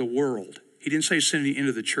you into the world. He didn't say he's sending you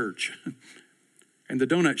into the church. And the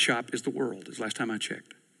donut shop is the world, is the last time I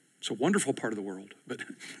checked. It's a wonderful part of the world, but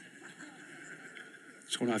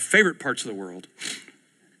it's one of my favorite parts of the world.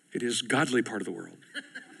 It is godly part of the world.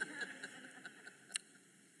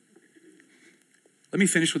 Let me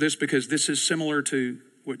finish with this because this is similar to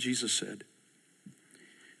what Jesus said.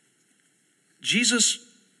 Jesus,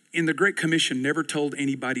 in the Great Commission, never told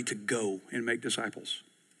anybody to go and make disciples.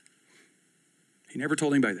 He never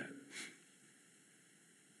told anybody that.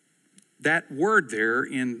 That word there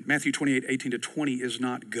in Matthew 28, 18 to 20 is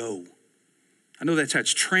not go. I know that's how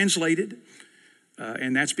it's translated,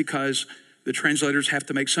 and that's because the translators have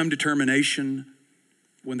to make some determination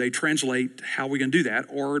when they translate how we're going to do that,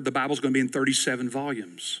 or the Bible's going to be in 37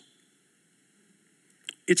 volumes.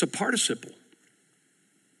 It's a participle.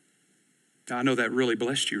 Now, I know that really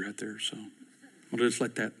blessed you right there, so I'm going to just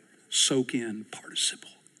let that soak in.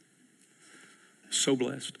 Participle. So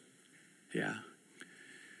blessed. Yeah.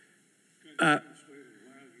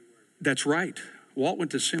 That's right. Walt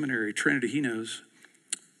went to seminary, Trinity, he knows.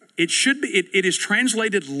 It is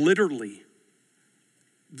translated literally.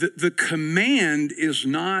 The command is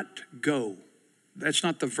not go. That's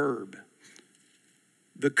not the verb.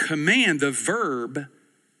 The command, the verb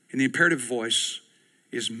in the imperative voice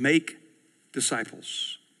is make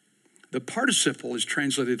disciples. The participle is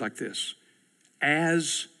translated like this: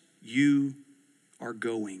 as you are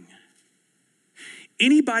going.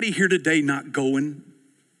 Anybody here today not going?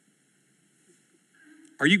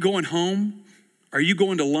 Are you going home? Are you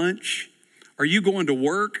going to lunch? Are you going to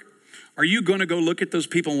work? Are you going to go look at those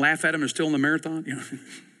people and laugh at them? They're still in the marathon.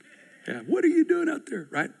 Yeah. What are you doing out there?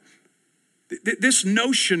 Right? This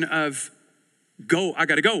notion of go, I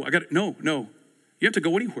got to go. No. You have to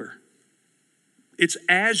go anywhere. It's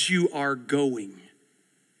as you are going.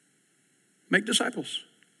 Make disciples.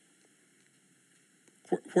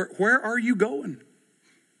 Where are you going?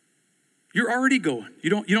 You're already going. You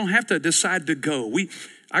don't have to decide to go.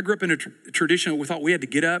 I grew up in a tradition we thought we had to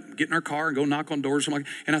get up, get in our car, and go knock on doors.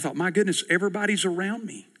 And I thought, my goodness, everybody's around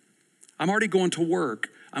me. I'm already going to work.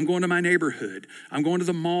 I'm going to my neighborhood. I'm going to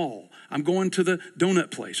the mall. I'm going to the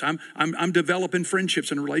donut place. I'm developing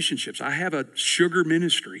friendships and relationships. I have a sugar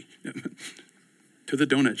ministry to the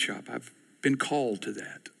donut shop. I've been called to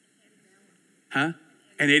that. Huh?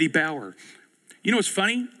 And Eddie Bauer. You know what's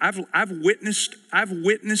funny? I've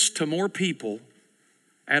witnessed to more people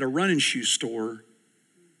at a running shoe store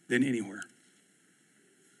than anywhere.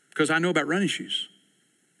 Because I know about running shoes.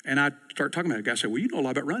 And I start talking about it. The guy said, well, you know a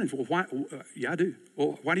lot about running. Well, why? Yeah, I do.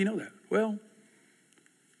 Well, why do you know that? Well,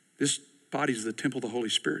 this body's the temple of the Holy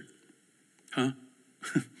Spirit. Huh?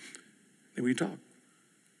 Then we can talk.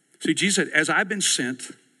 See, Jesus said, as I've been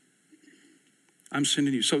sent, I'm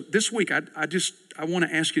sending you. So this week, I want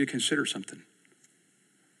to ask you to consider something.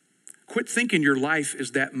 Quit thinking your life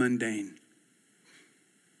is that mundane.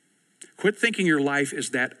 Quit thinking your life is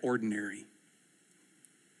that ordinary.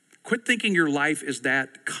 Quit thinking your life is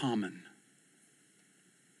that common.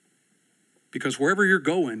 Because wherever you're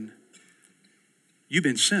going, you've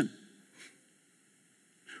been sent.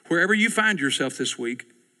 Wherever you find yourself this week,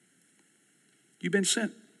 you've been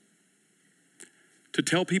sent to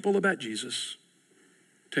tell people about Jesus,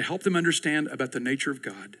 to help them understand about the nature of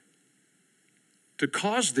God, to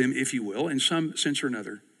cause them, if you will, in some sense or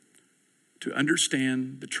another, to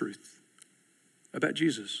understand the truth about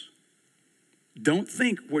Jesus. Don't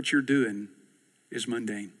think what you're doing is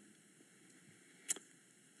mundane.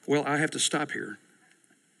 Well, I have to stop here.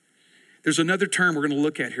 There's another term we're going to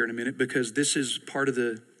look at here in a minute because this is part of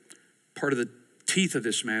the teeth of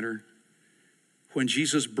this matter. When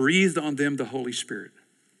Jesus breathed on them the Holy Spirit.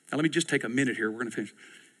 Now let me just take a minute here. We're going to finish.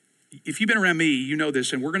 If you've been around me, you know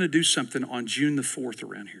this, and we're going to do something on June the 4th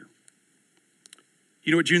around here.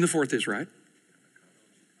 You know what June the 4th is, right?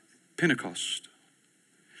 Pentecost.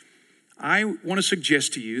 I want to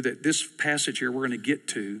suggest to you that this passage here we're going to get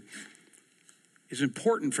to is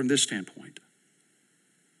important from this standpoint.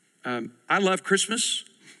 I love Christmas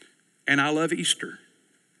and I love Easter.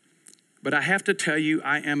 But I have to tell you,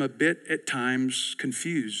 I am a bit at times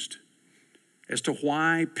confused as to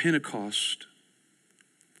why Pentecost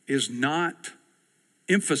is not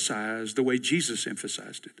emphasized the way Jesus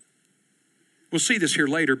emphasized it. We'll see this here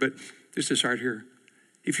later, but this is right here.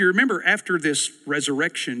 If you remember, after this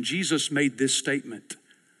resurrection, Jesus made this statement,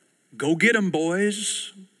 go get them,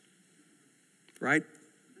 boys, right?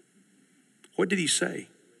 What did he say?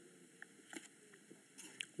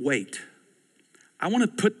 Wait. I want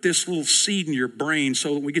to put this little seed in your brain so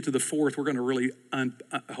that when we get to the 4th, we're going to really,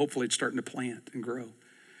 hopefully it's starting to plant and grow.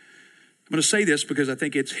 I'm going to say this because I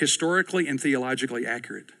think it's historically and theologically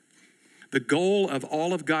accurate. The goal of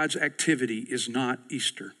all of God's activity is not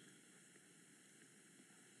Easter.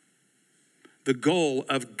 The goal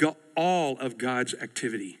of all of God's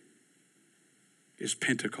activity is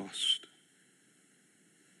Pentecost.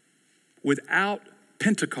 Without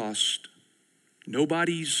Pentecost,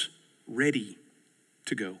 nobody's ready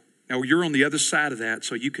to go. Now, you're on the other side of that,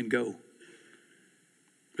 so you can go.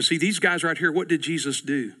 But see, these guys right here, what did Jesus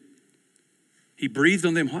do? He breathed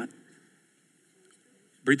on them what?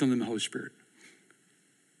 Breathed on them the Holy Spirit.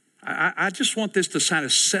 I just want this to kind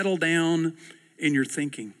of settle down in your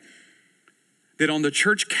thinking. That on the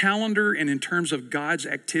church calendar and in terms of God's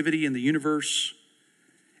activity in the universe,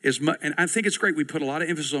 and I think it's great we put a lot of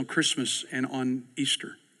emphasis on Christmas and on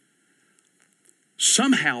Easter.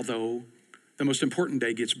 Somehow, though, the most important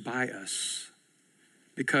day gets by us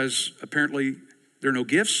because apparently there are no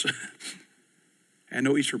gifts and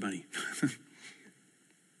no Easter bunny.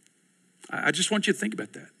 I just want you to think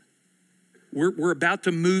about that. We're about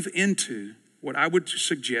to move into what I would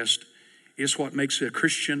suggest is what makes a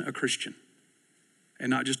Christian and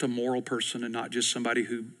not just a moral person and not just somebody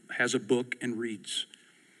who has a book and reads.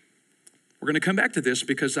 We're going to come back to this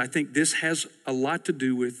because I think this has a lot to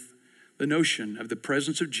do with the notion of the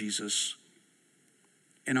presence of Jesus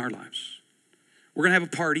in our lives. We're going to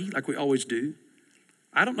have a party like we always do.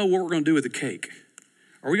 I don't know what we're going to do with the cake.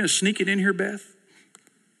 Are we going to sneak it in here, Beth?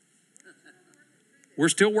 We're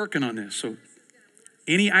still working on this. So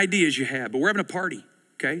any ideas you have, but we're having a party,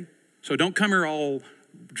 okay? So don't come here all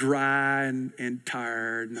dry and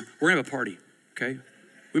tired. We're going to have a party, okay?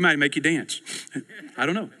 We might make you dance. I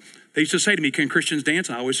don't know. They used to say to me, can Christians dance?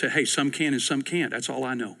 And I always said, hey, some can and some can't. That's all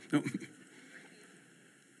I know. No.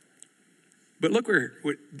 But look,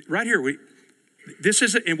 right here, this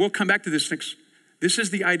is, and we'll come back to this next. This is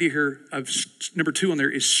the idea here of number 2 on there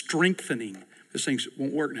is strengthening. This thing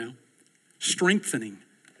won't work now. Strengthening.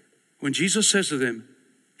 When Jesus says to them,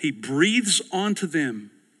 he breathes onto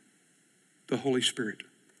them the Holy Spirit.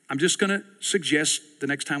 I'm just going to suggest the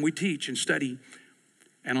next time we teach and study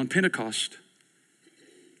and on Pentecost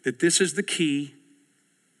that this is the key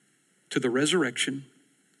to the resurrection,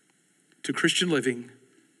 to Christian living,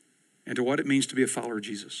 and to what it means to be a follower of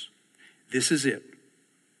Jesus. This is it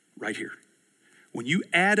right here. When you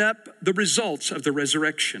add up the results of the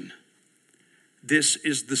resurrection, this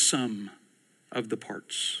is the sum of the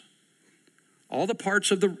parts. All the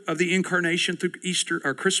parts of the incarnation through Easter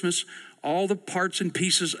or Christmas, all the parts and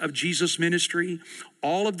pieces of Jesus' ministry,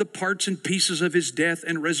 all of the parts and pieces of his death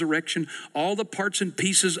and resurrection, all the parts and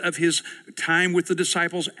pieces of his time with the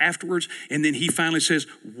disciples afterwards, and then he finally says,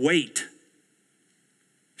 wait,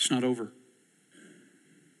 it's not over.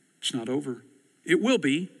 It's not over. It will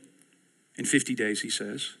be in 50 days, he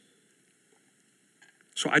says.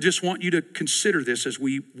 So I just want you to consider this as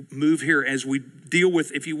we move here, as we deal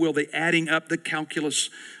with, if you will, the adding up, the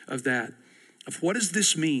calculus of that, of what does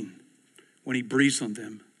this mean when he breathes on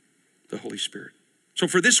them, the Holy Spirit. So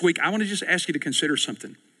for this week, I want to just ask you to consider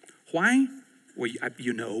something. Why? Well,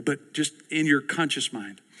 you know, but just in your conscious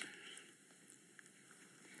mind.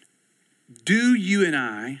 Do you and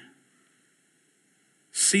I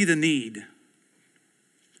see the need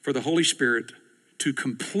for the Holy Spirit to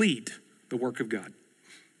complete the work of God?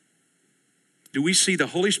 Do we see the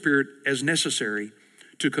Holy Spirit as necessary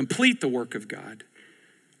to complete the work of God?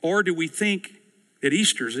 Or do we think that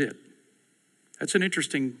Easter's it? That's an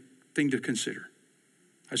interesting thing to consider.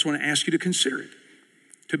 I just want to ask you to consider it.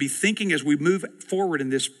 To be thinking as we move forward in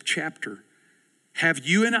this chapter, have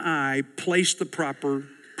you and I placed the proper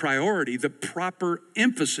priority, the proper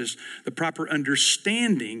emphasis, the proper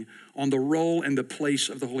understanding on the role and the place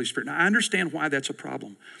of the Holy Spirit? Now, I understand why that's a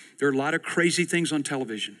problem. There are a lot of crazy things on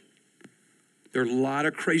television. There are a lot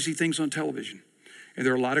of crazy things on television. And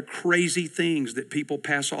there are a lot of crazy things that people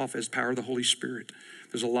pass off as power of the Holy Spirit.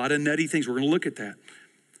 There's a lot of nutty things. We're going to look at that.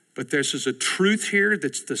 But there's a truth here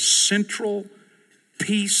that's the central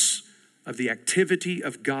piece of the activity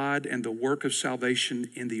of God and the work of salvation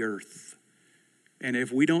in the earth. And if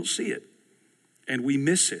we don't see it and we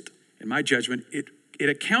miss it, in my judgment, it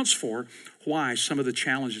accounts for why some of the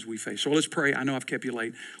challenges we face. So let's pray. I know I've kept you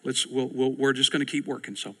late. We're just going to keep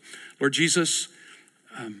working. So, Lord Jesus,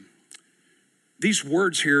 these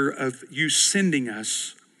words here of you sending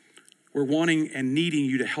us, we're wanting and needing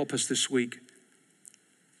you to help us this week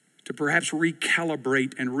to perhaps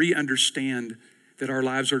recalibrate and re-understand that our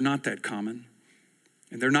lives are not that common,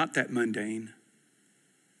 and they're not that mundane,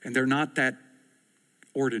 and they're not that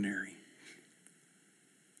ordinary.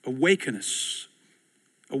 Awaken us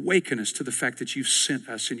to the fact that you've sent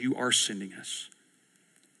us and you are sending us.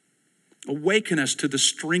 Awaken us to the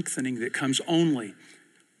strengthening that comes only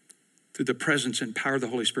through the presence and power of the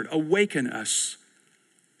Holy Spirit. Awaken us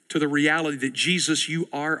to the reality that Jesus, you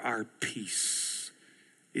are our peace.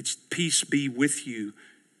 It's peace be with you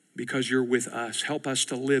because you're with us. Help us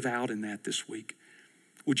to live out in that this week.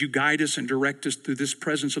 Would you guide us and direct us through this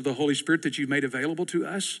presence of the Holy Spirit that you've made available to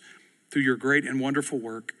us through your great and wonderful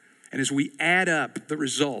work? And as we add up the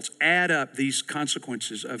results, add up these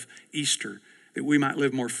consequences of Easter, that we might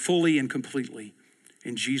live more fully and completely.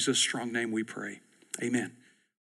 In Jesus' strong name we pray. Amen.